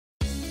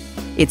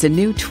It's a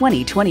new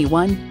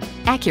 2021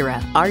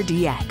 Acura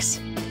RDX.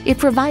 It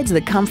provides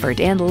the comfort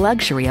and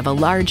luxury of a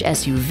large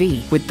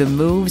SUV with the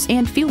moves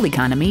and fuel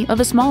economy of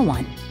a small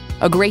one.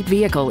 A great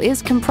vehicle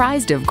is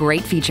comprised of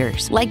great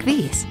features like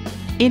these: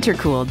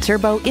 intercooled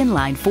turbo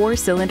inline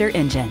 4-cylinder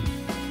engine,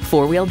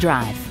 4-wheel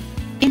drive,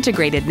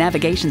 integrated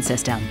navigation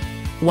system,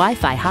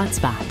 Wi-Fi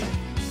hotspot,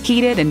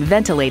 heated and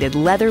ventilated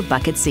leather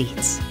bucket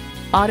seats,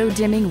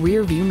 auto-dimming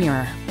rear view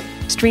mirror,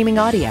 streaming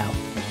audio,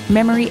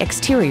 memory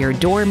exterior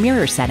door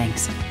mirror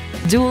settings,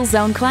 dual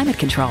zone climate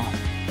control,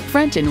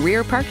 front and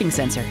rear parking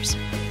sensors,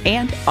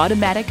 and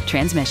automatic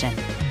transmission.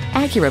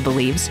 Acura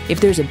believes if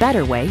there's a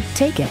better way,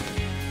 take it.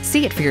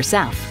 See it for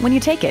yourself when you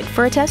take it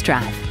for a test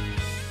drive.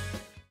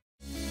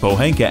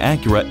 Pohanka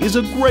Acura is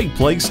a great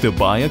place to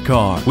buy a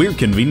car. We're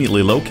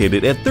conveniently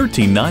located at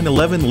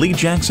 13911 Lee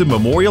Jackson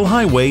Memorial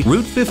Highway,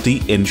 Route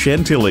 50 in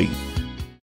Chantilly.